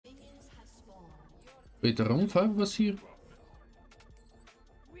Wait, the round 5 was here?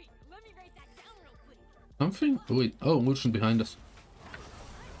 Something? Oh, wait. Oh, motion behind us.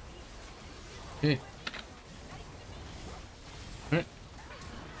 Okay. Alright.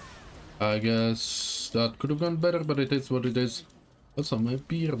 I guess that could have gone better, but it is what it is. Also, my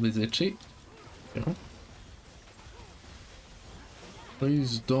beard is itchy. Yeah.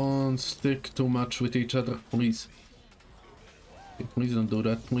 Please don't stick too much with each other, please. Okay, please don't do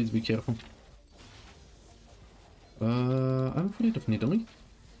that. Please be careful. I'm afraid of Nidalee.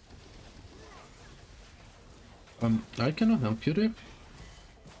 I cannot help you there.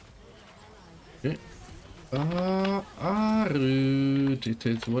 Okay. Rude. It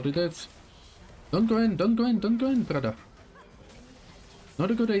is what it is. Don't go in, don't go in, don't go in, brother. Not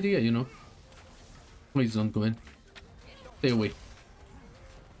a good idea, you know. Please don't go in. Stay away.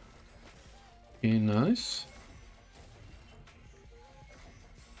 Okay, nice.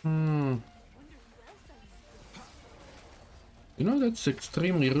 You know, that's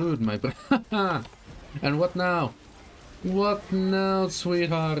extremely rude, my brother. And what now? What now,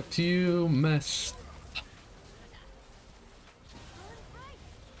 sweetheart? You messed.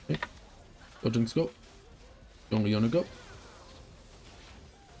 Okay. Go, Jinx, go. Go, Leona, go.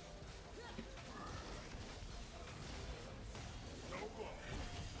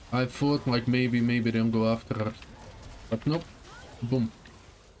 I thought, like, maybe they don't go after her. But nope. Boom.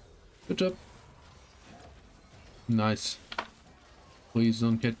 Good job. Nice. Please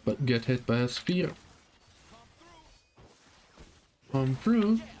don't get hit by a spear. Come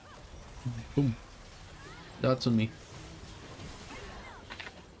through. Boom. That's on me.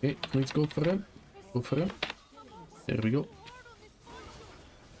 Okay, let's go for him. Go for him. There we go.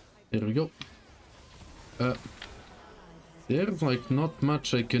 There we go. There's like not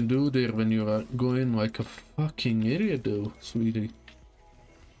much I can do there when you are going like a fucking idiot though, sweetie.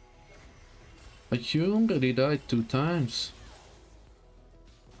 Like you already died 2 times.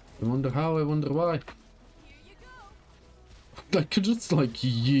 I wonder how, I wonder why. I could just like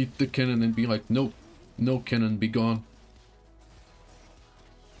yeet the cannon and be like, nope, no cannon, be gone.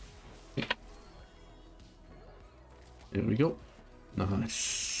 Okay. There we go.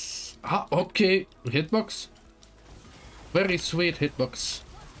 Nice. Ah, okay. Hitbox. Very sweet hitbox.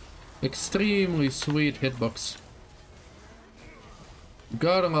 Extremely sweet hitbox.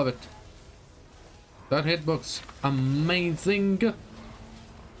 Gotta love it. That hitbox. Amazing.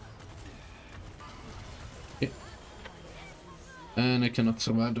 Okay. And I cannot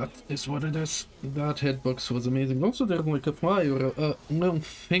survive that, is what it is. That hitbox was amazing. Also there's like a fly or a little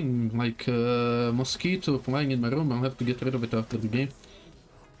thing, like a mosquito flying in my room. I'll have to get rid of it after the game.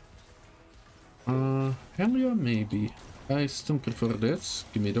 Hell yeah, maybe. I still prefer this.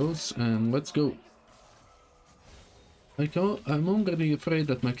 Give me those and let's go. Like, oh, I'm already afraid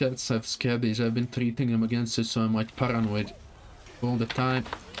that my cats have scabies. I've been treating them against it, so I'm like paranoid all the time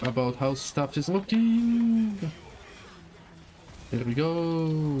about how stuff is looking. There we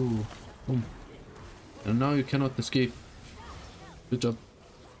go. Boom. And now you cannot escape. Good job.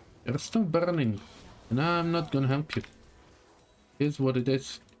 You're still burning. And I'm not gonna help you. Here's what it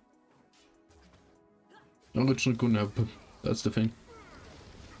is. I literally couldn't help him. That's the thing.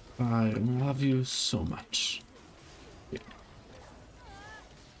 I love you so much. Yeah.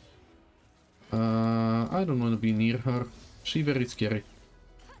 I don't want to be near her. She's very scary.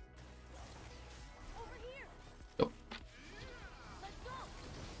 Oh.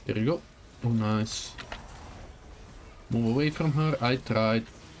 There you go. Oh, nice. Move away from her. I tried.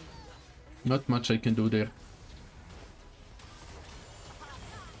 Not much I can do there.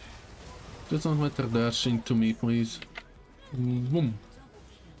 Just don't let her dashing to me, please. Boom.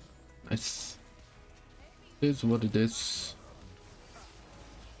 Nice. It is what it is.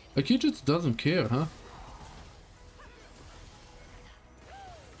 Like, he just doesn't care, huh?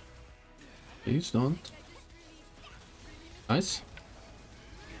 Please don't. Nice.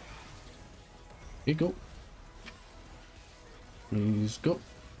 Here you go. Please go.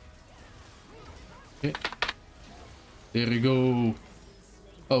 Okay. There you go.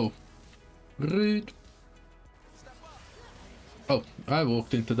 Oh. Great. Oh, I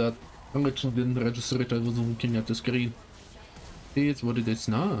walked into that. I literally didn't register it. I wasn't looking at the screen. Here's what it is.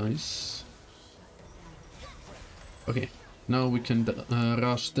 Nice. Okay. Now we can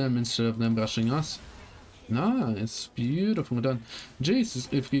rush them instead of them rushing us. Nice. Beautiful done. Jesus,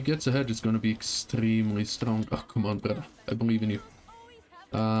 if he gets ahead, it's going to be extremely strong. Oh, come on, brother. I believe in you.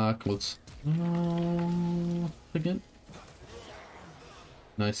 Close. Again.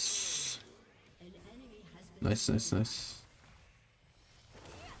 Nice. Nice, nice, nice.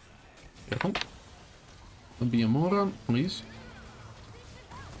 Careful. Don't be a moron, please.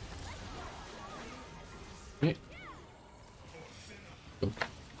 Okay. Go.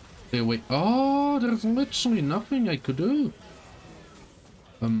 Stay away. Oh, there's literally nothing I could do.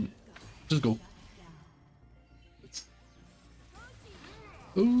 Just go.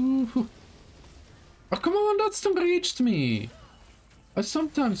 Ooh. Oh, come on, that still reached me. I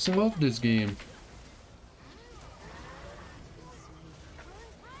sometimes love this game.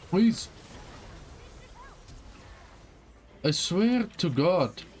 Please. I swear to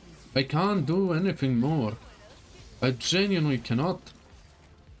God, I can't do anything more. I genuinely cannot.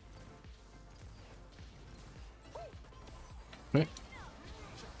 Okay.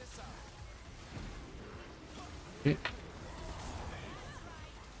 Okay.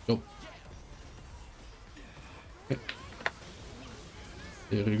 Go. Okay.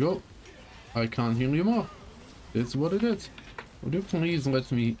 There you go. I can't heal you more. It's what it is. Would you please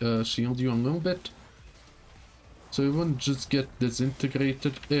let me shield you a little bit? So you wouldn't just get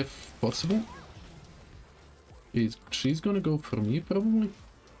disintegrated if possible. She's gonna go for me probably.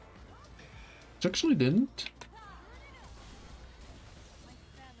 She actually didn't.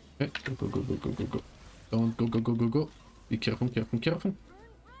 Okay, go, go, go, go, go, go. Don't go, go, go, go, go. Be careful, careful, careful.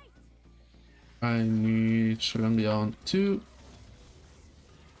 I need Shrangyan too.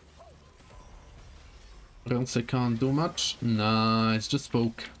 Or else I can't do much. Nice, just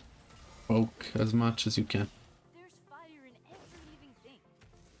poke. Poke as much as you can. There's fire in every living thing.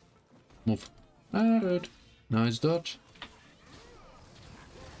 Move. Alright. Nice dodge.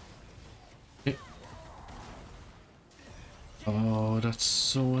 Okay. Oh, that's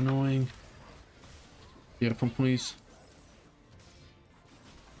so annoying. Careful, please.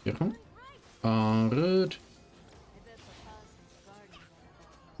 Careful. Alright.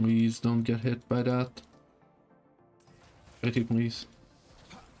 Please don't get hit by that. Pretty please.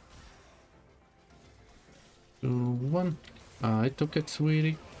 2, 1. I took it,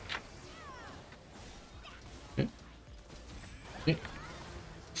 sweetie. Okay. Okay.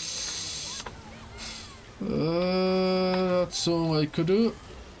 That's all I could do.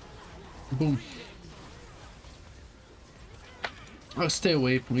 Boom. Stay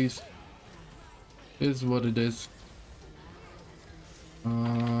away, please. Is what it is.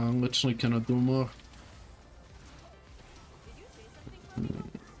 Literally cannot do more.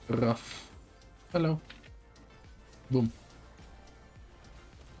 Rough. Hello. Boom.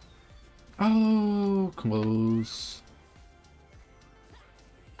 Oh, close.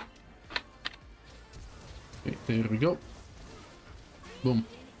 Okay, there we go. Boom.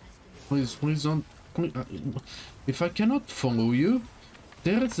 Please, please don't. Please, if I cannot follow you,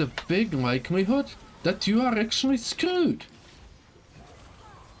 there is a big likelihood that you are actually screwed.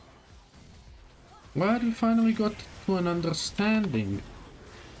 Glad we finally got to an understanding.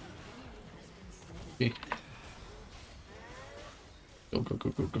 Okay. Go, go, go,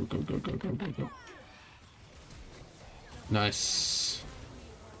 go, go, go, go, go, go, go, go. Nice.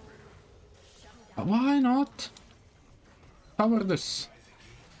 Why not? Cover this.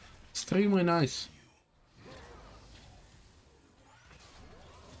 Extremely nice.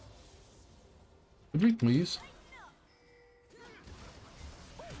 Could we please?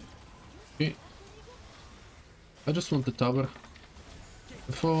 Okay. I just want the tower.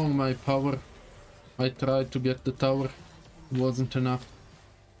 With all my power, I tried to get the tower. It wasn't enough.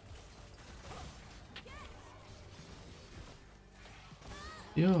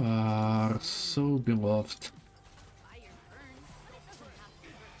 You are so beloved.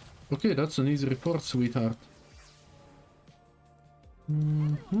 Okay, that's an easy report, sweetheart.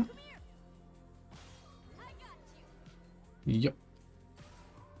 Yep.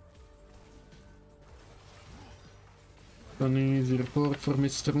 An easy report for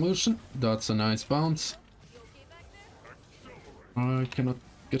Mr. Lucian. That's a nice bounce. I cannot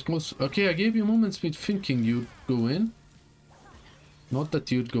get close. Okay, I gave you moments speed thinking you'd go in. Not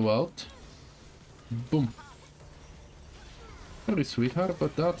that you'd go out. Boom. Sorry, sweetheart,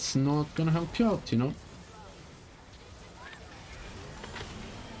 but that's not gonna help you out, you know?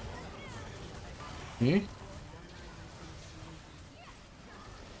 Okay.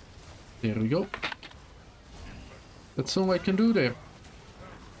 There we go. That's all I can do there.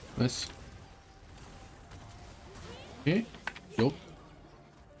 Nice. Okay. Go.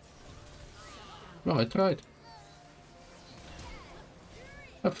 Well, I tried.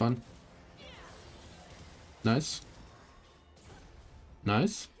 Have fun. Nice.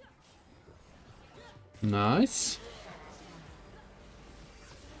 Nice. Nice.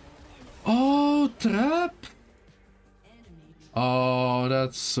 Oh, trap! Oh,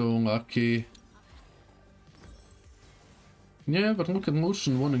 that's so lucky. Yeah, but look at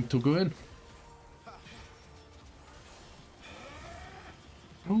Lucian wanting to go in.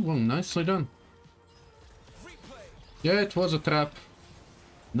 Oh, well, nicely done. Yeah, it was a trap.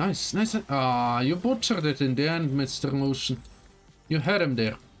 Nice, nice. Ah, you butchered it in the end, Mr. Motion. You had him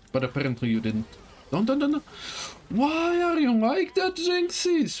there, but apparently you didn't. Don't. Why are you like that,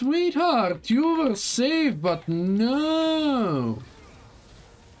 Jinxie? Sweetheart, you were safe, but no.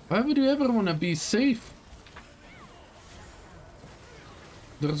 Why would you ever want to be safe?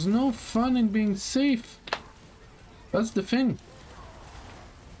 There's no fun in being safe. That's the thing.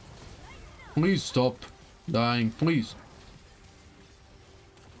 Please stop dying, please.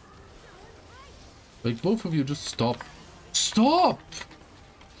 Like, both of you just stop. Stop!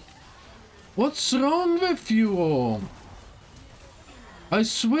 What's wrong with you all? I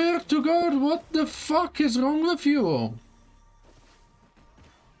swear to God, what the fuck is wrong with you all?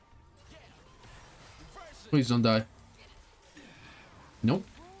 Please don't die. Nope.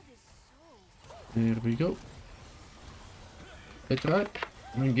 There we go. I tried.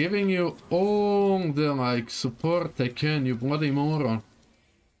 I'm giving you all the, like, support I can, you bloody moron.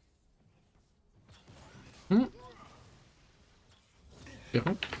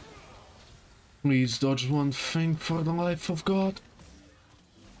 Careful. Please dodge one thing for the life of God.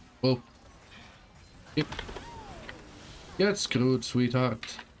 Oh. Yep. Get screwed,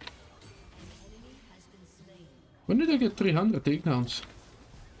 sweetheart. When did I get 300 takedowns?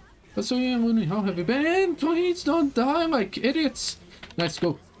 That's so yeah, Looney. How have you been? Please don't die like idiots. Let's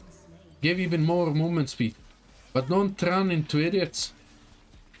go. Give even more movement speed. But don't run into idiots.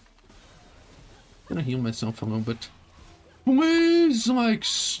 I'm gonna heal myself a little bit. Please, like,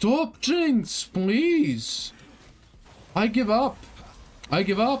 stop, Jinx, please. I give up. I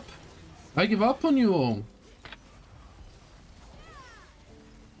give up. I give up on you all.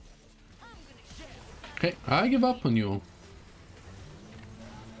 Okay, I give up on you all.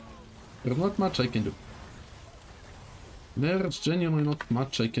 There's not much I can do. There's genuinely not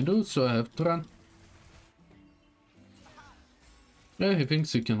much I can do, so I have to run. Yeah, he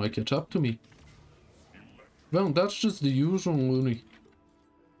thinks he can, like, catch up to me. Well, that's just the usual, Looney.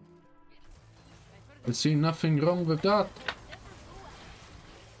 I see nothing wrong with that.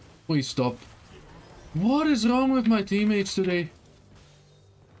 Please stop. What is wrong with my teammates today?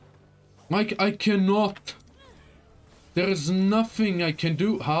 Like, I cannot. There is nothing I can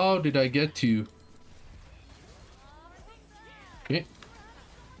do. How did I get to you? Okay.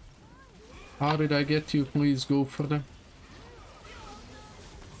 How did I get to you? Please go for them.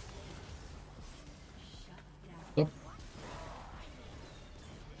 Stop.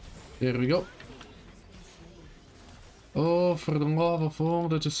 There we go. Oh, for the love of all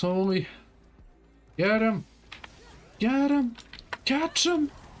that is holy. Get him. Get him. Catch him.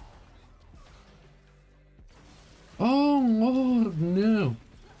 Oh, Lord, no.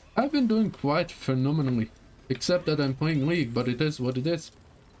 I've been doing quite phenomenally. Except that I'm playing League, but it is what it is.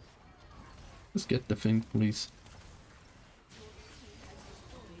 Let's get the thing, please.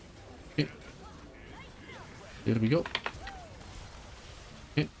 Okay. There we go.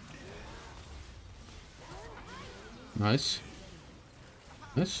 Okay. Nice.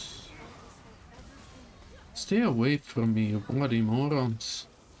 Nice. Stay away from me, you bloody morons.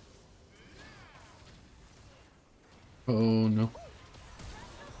 Oh no.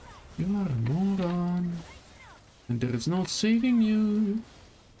 You are a moron. And there is no saving you.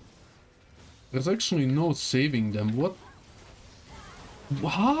 There's actually no saving them. What?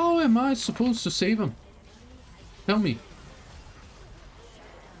 How am I supposed to save them? Tell me.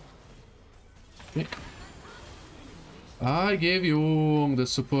 Okay. I gave you all the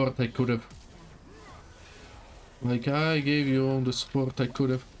support I could have. Like, I gave you all the support I could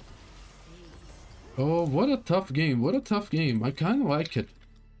have. Oh, what a tough game. What a tough game. I kind of like it.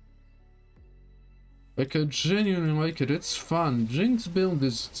 Like, I genuinely like it. It's fun. Jinx build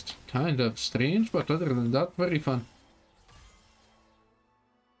is kind of strange, but other than that, very fun.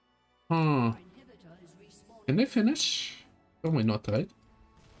 Huh. Can they finish? Probably not, right?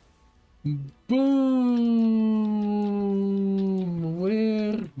 Boom!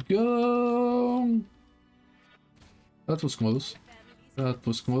 We're gone! That was close. That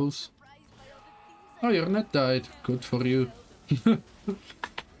was close. Oh, your net died. Good for you.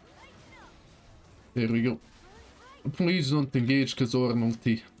 There we go. Please don't engage Kazor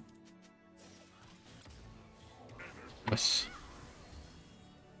multi. Yes.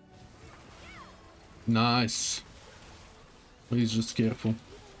 Nice. Please just careful.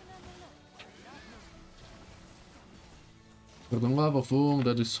 For the love of all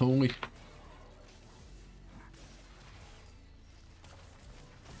that is holy.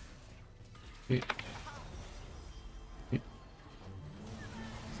 Okay.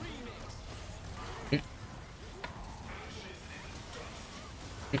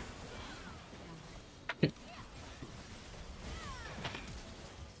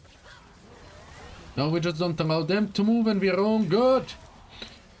 Now we just don't allow them to move and we're on good.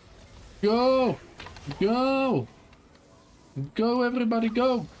 Go! Go! Go, everybody,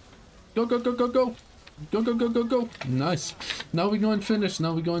 go! Go, go, go, go, go! Go, go, go, go, go! Nice. Now we go and finish.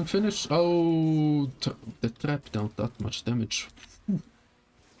 Now we go and finish. Oh, the trap dealt that much damage.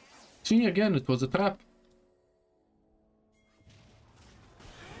 See, again, it was a trap.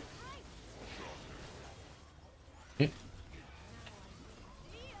 Okay.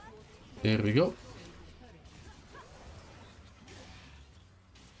 There we go.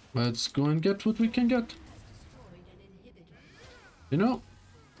 Let's go and get what we can get. You know,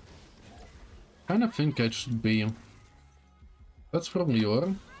 I kind of think I should be. That's probably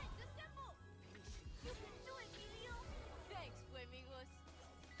your.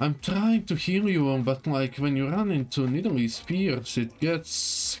 I'm trying to heal you, but like when you run into Nidalee spears, it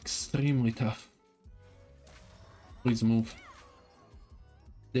gets extremely tough. Please move.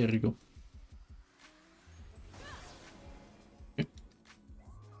 There you go. Okay.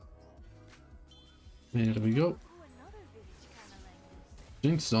 There we go.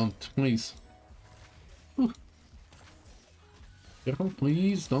 Jinx, don't, please. Ooh. Careful,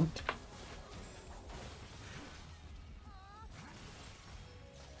 please, don't.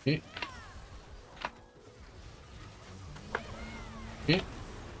 Okay. Okay.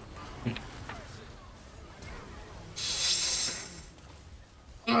 Okay.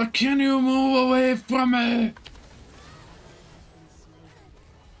 Can you move away from me?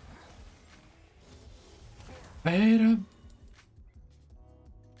 I hate him.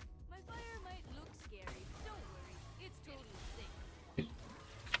 My fire might look scary, but don't worry. It's totally safe.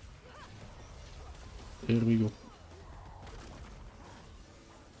 There we go.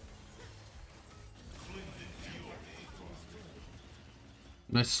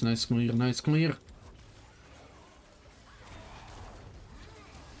 Nice, nice clear, nice clear.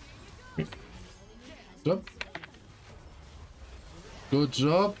 Okay. Good job. Good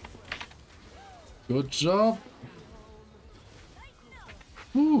job. Good job.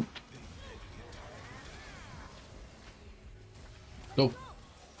 Woo. Go.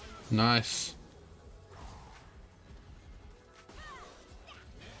 Nice.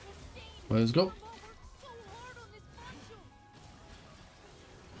 Let's go.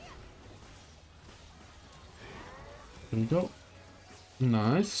 There we go.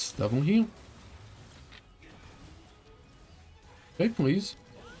 Nice. Double heal. Okay, please.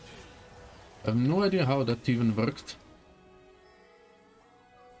 I have no idea how that even worked.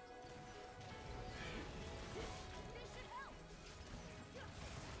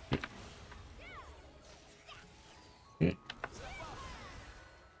 Okay.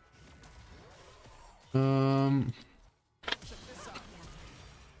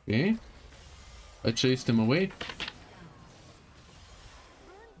 Okay. I chased him away.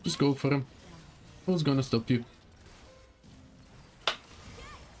 Just go for him. Who's gonna stop you?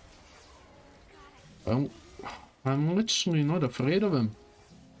 I'm literally not afraid of him.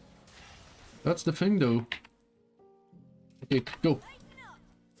 That's the thing though. Okay, go.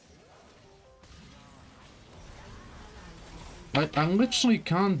 I literally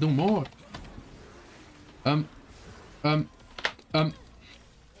can't do more.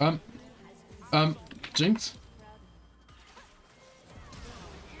 Jinx.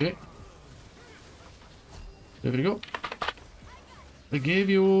 Okay. There we go. I gave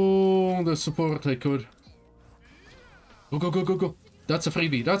you all the support I could. Go, go, go, go, go. That's a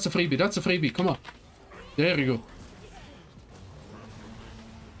freebie. That's a freebie. That's a freebie. Come on. There you go.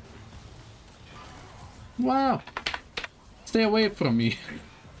 Wow. Stay away from me.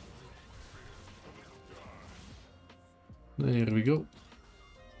 There we go.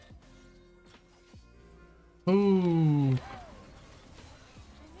 Oh.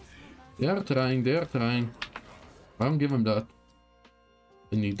 They're trying. They're trying. I'll give him that.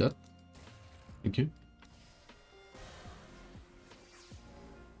 I need that. Thank you.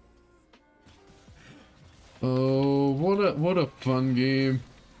 Oh, what a fun game.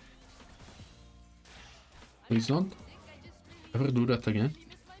 Please don't ever do that again.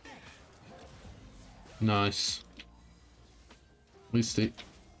 Nice. Please stay.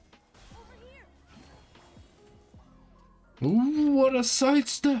 Ooh, what a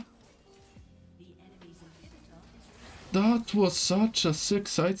sidestep. That was such a sick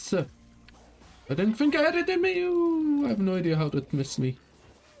sidestep. I didn't think I had it in me. Ooh, I have no idea how that missed me.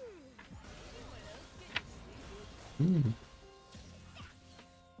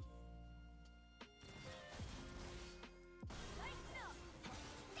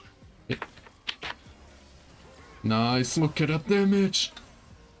 Okay. Nice, look at that damage.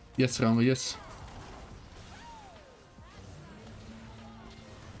 Yes, Rama, yes.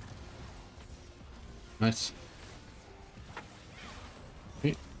 Nice.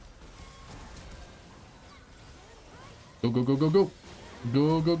 Okay. Go, go, go, go, go.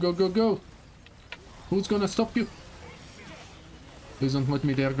 Go, go, go, go, go. Who's gonna stop you? Please don't let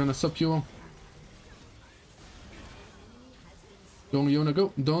me, they're gonna stop you. Don't you wanna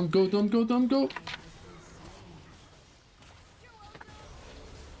go? Don't go, don't go, don't go.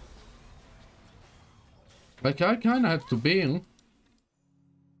 Like, I kinda have to bail.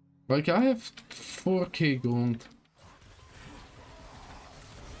 Like, I have 4k gold.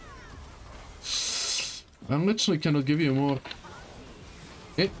 I literally cannot give you more.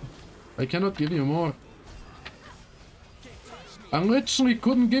 Hey, I cannot give you more. I literally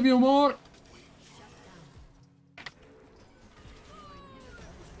couldn't give you more.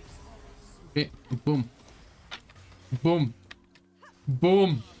 Okay, boom. Boom.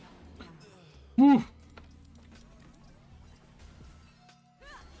 Boom. Woo.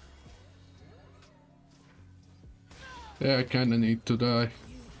 Yeah, I kinda need to die.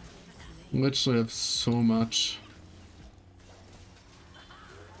 Literally have so much.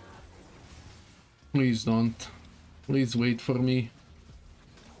 Please don't. Please wait for me.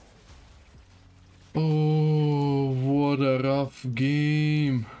 Oh, what a rough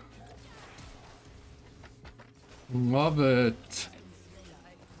game. Love it.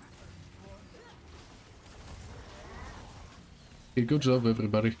 Okay, good job,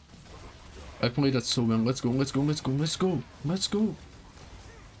 everybody. I played that so well. Let's go, let's go, let's go, let's go, let's go.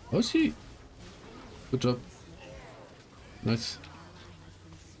 How's he? Good job. Nice.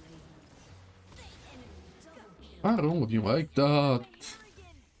 I don't know if you like that.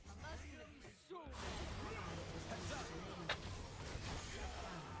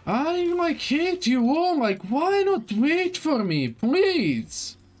 I like hate you all. Like, why not wait for me,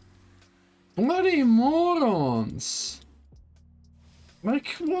 please? Bloody morons. Like,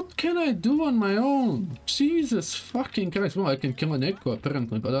 what can I do on my own? Jesus fucking Christ. Well, I can kill an echo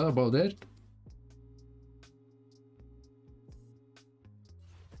apparently, but that's about it.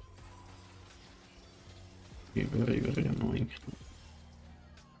 Okay, very, very annoying.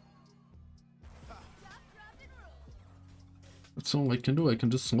 That's all I can do. I can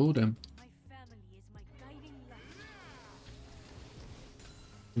just slow them. My family is my guiding light.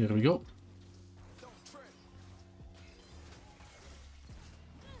 Here we go.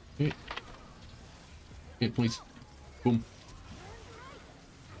 Okay. Okay, please. Boom.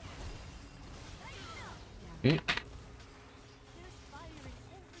 Okay.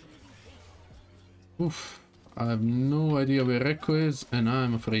 Oof. I have no idea where Echo is, and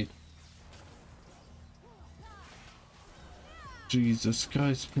I'm afraid. Jesus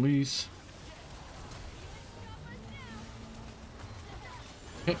Christ, please.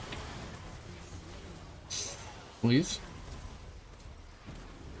 Okay. Please.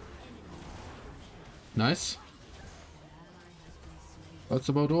 Nice. That's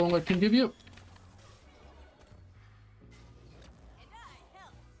about all I can give you.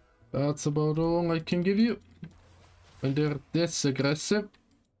 That's about all I can give you. When they're this aggressive,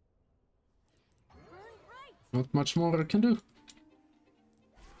 not much more I can do.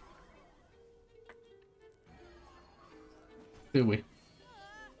 Here we.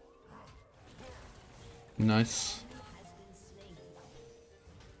 Nice.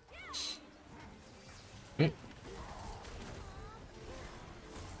 Okay.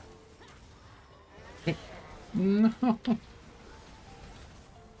 Okay. No.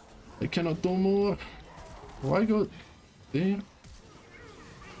 I cannot do more. Why go there?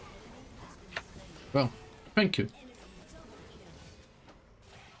 Well, thank you.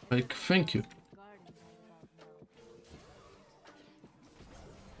 Like, thank you.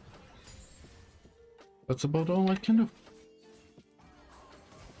 That's about all I can do.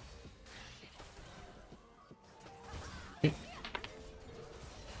 Okay.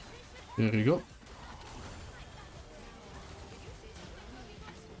 There you go.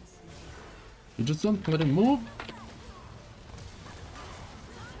 You just don't let him move.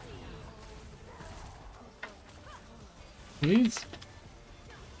 Please.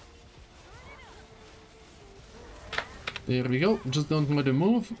 There we go. Just don't let him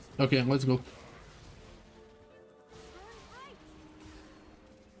move. Okay, let's go.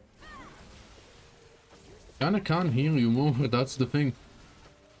 Kinda can't heal you more, that's the thing.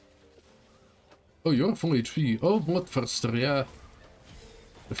 Oh, you're full HP. Oh, Bloodthirster, yeah.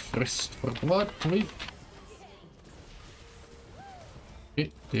 The thirst for blood, please.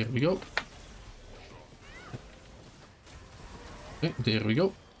 Okay, there we go. Okay, there we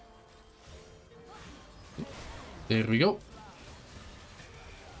go. There we go.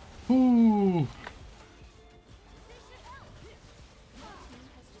 Ooh.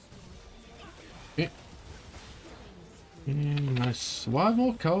 Okay, Nice. Why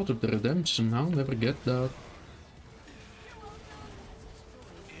walk out of the redemption? I'll never get that.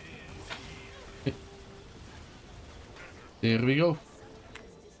 There we go.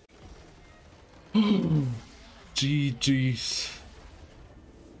 GG's.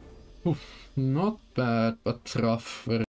 Oof, not bad, but rough.